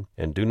discipline,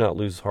 and do not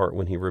lose heart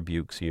when he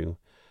rebukes you,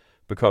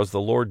 because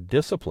the Lord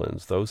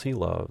disciplines those he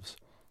loves,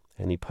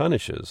 and he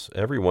punishes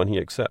everyone he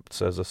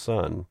accepts as a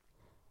son.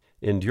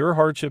 Endure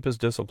hardship as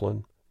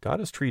discipline. God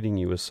is treating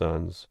you as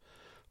sons.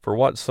 For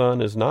what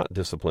son is not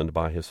disciplined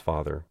by his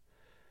father?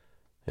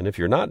 And if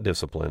you're not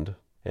disciplined,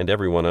 and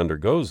everyone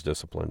undergoes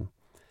discipline,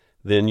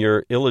 then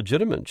you're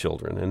illegitimate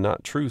children and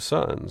not true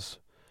sons.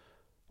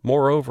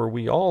 Moreover,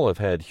 we all have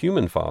had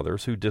human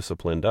fathers who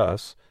disciplined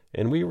us,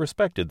 and we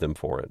respected them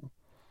for it.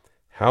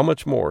 How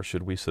much more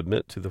should we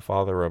submit to the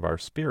Father of our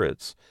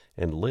spirits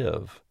and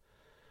live?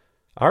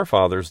 Our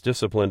fathers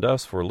disciplined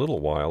us for a little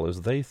while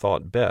as they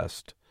thought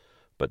best,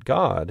 but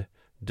God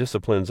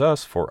disciplines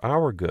us for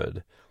our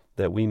good,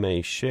 that we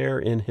may share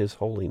in his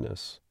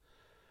holiness.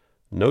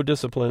 No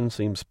discipline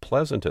seems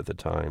pleasant at the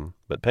time,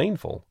 but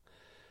painful.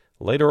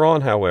 Later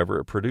on, however,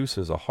 it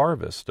produces a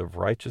harvest of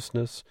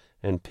righteousness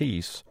and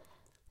peace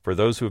for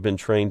those who have been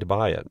trained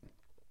by it.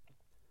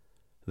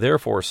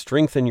 Therefore,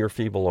 strengthen your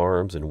feeble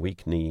arms and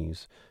weak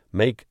knees.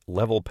 Make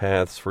level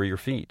paths for your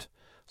feet,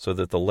 so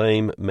that the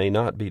lame may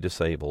not be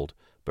disabled,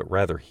 but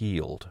rather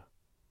healed.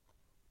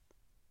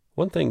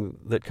 One thing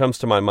that comes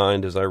to my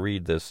mind as I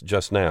read this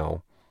just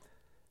now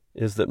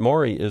is that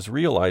Maury is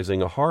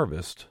realizing a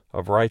harvest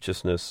of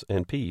righteousness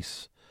and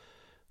peace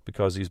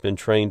because he's been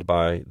trained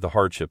by the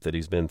hardship that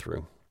he's been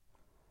through.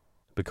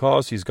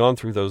 Because he's gone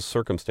through those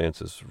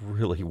circumstances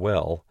really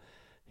well,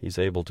 he's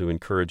able to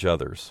encourage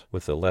others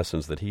with the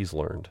lessons that he's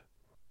learned.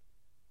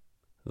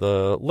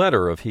 The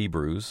letter of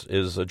Hebrews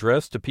is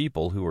addressed to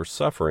people who are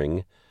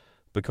suffering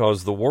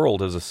because the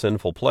world is a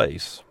sinful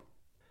place.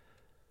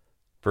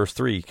 Verse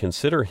 3,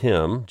 consider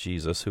him,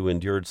 Jesus, who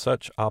endured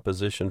such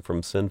opposition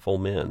from sinful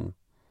men.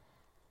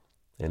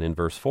 And in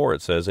verse 4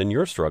 it says, in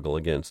your struggle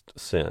against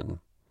sin.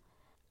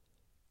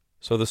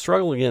 So the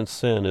struggle against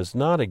sin is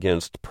not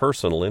against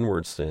personal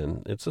inward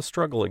sin. It's a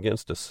struggle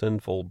against a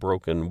sinful,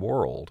 broken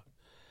world.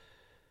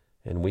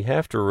 And we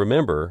have to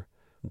remember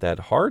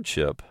that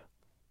hardship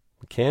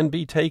can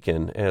be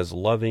taken as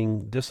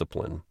loving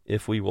discipline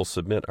if we will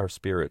submit our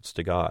spirits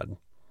to God.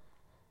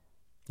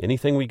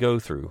 Anything we go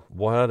through,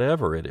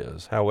 whatever it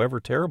is,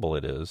 however terrible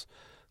it is,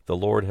 the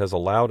Lord has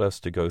allowed us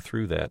to go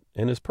through that.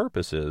 And his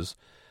purpose is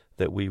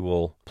that we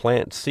will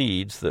plant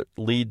seeds that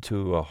lead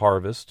to a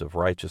harvest of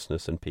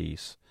righteousness and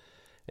peace,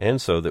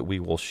 and so that we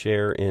will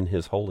share in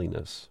his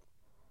holiness.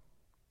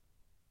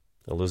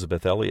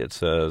 Elizabeth Elliot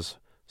says,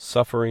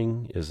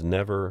 suffering is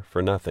never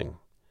for nothing.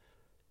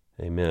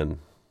 Amen.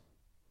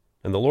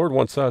 And the Lord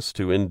wants us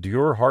to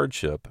endure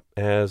hardship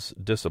as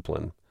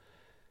discipline.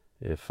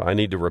 If I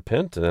need to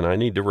repent, then I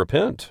need to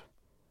repent.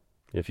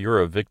 If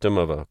you're a victim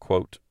of a,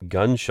 quote,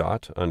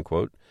 gunshot,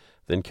 unquote,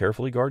 then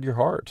carefully guard your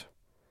heart.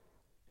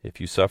 If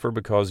you suffer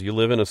because you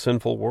live in a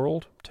sinful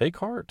world, take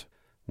heart.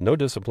 No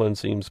discipline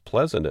seems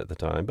pleasant at the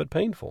time, but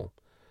painful.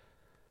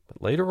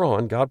 But later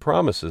on, God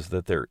promises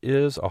that there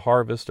is a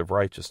harvest of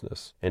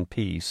righteousness and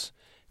peace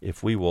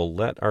if we will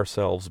let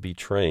ourselves be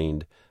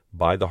trained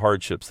by the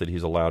hardships that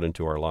he's allowed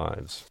into our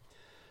lives.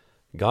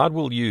 God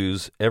will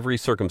use every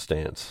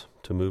circumstance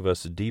to move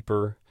us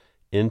deeper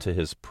into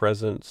his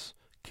presence,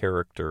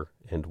 character,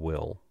 and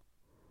will.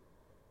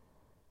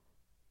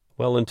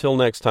 Well, until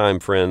next time,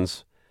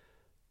 friends,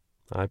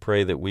 I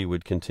pray that we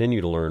would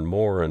continue to learn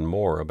more and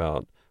more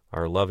about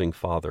our loving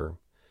Father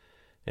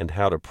and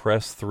how to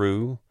press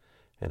through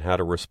and how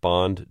to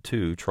respond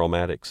to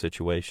traumatic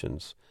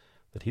situations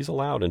that he's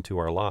allowed into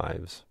our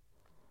lives.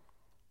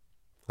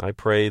 I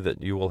pray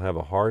that you will have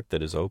a heart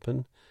that is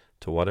open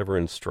to whatever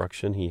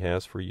instruction he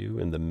has for you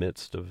in the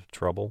midst of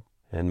trouble.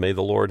 And may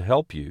the Lord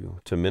help you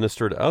to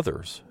minister to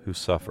others who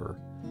suffer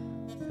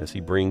as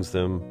he brings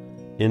them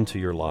into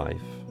your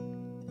life.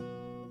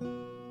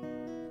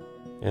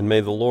 And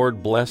may the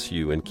Lord bless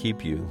you and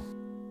keep you.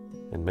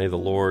 And may the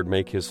Lord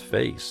make his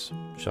face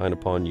shine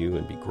upon you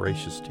and be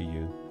gracious to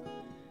you.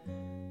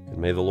 And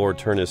may the Lord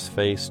turn his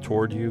face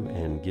toward you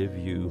and give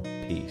you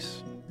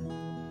peace.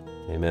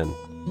 Amen.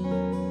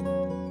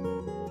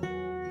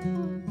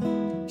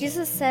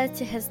 Jesus said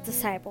to his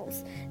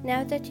disciples,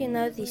 now that you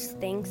know these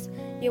things,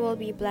 you will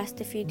be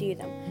blessed if you do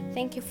them.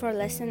 Thank you for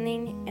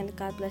listening, and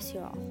God bless you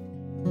all.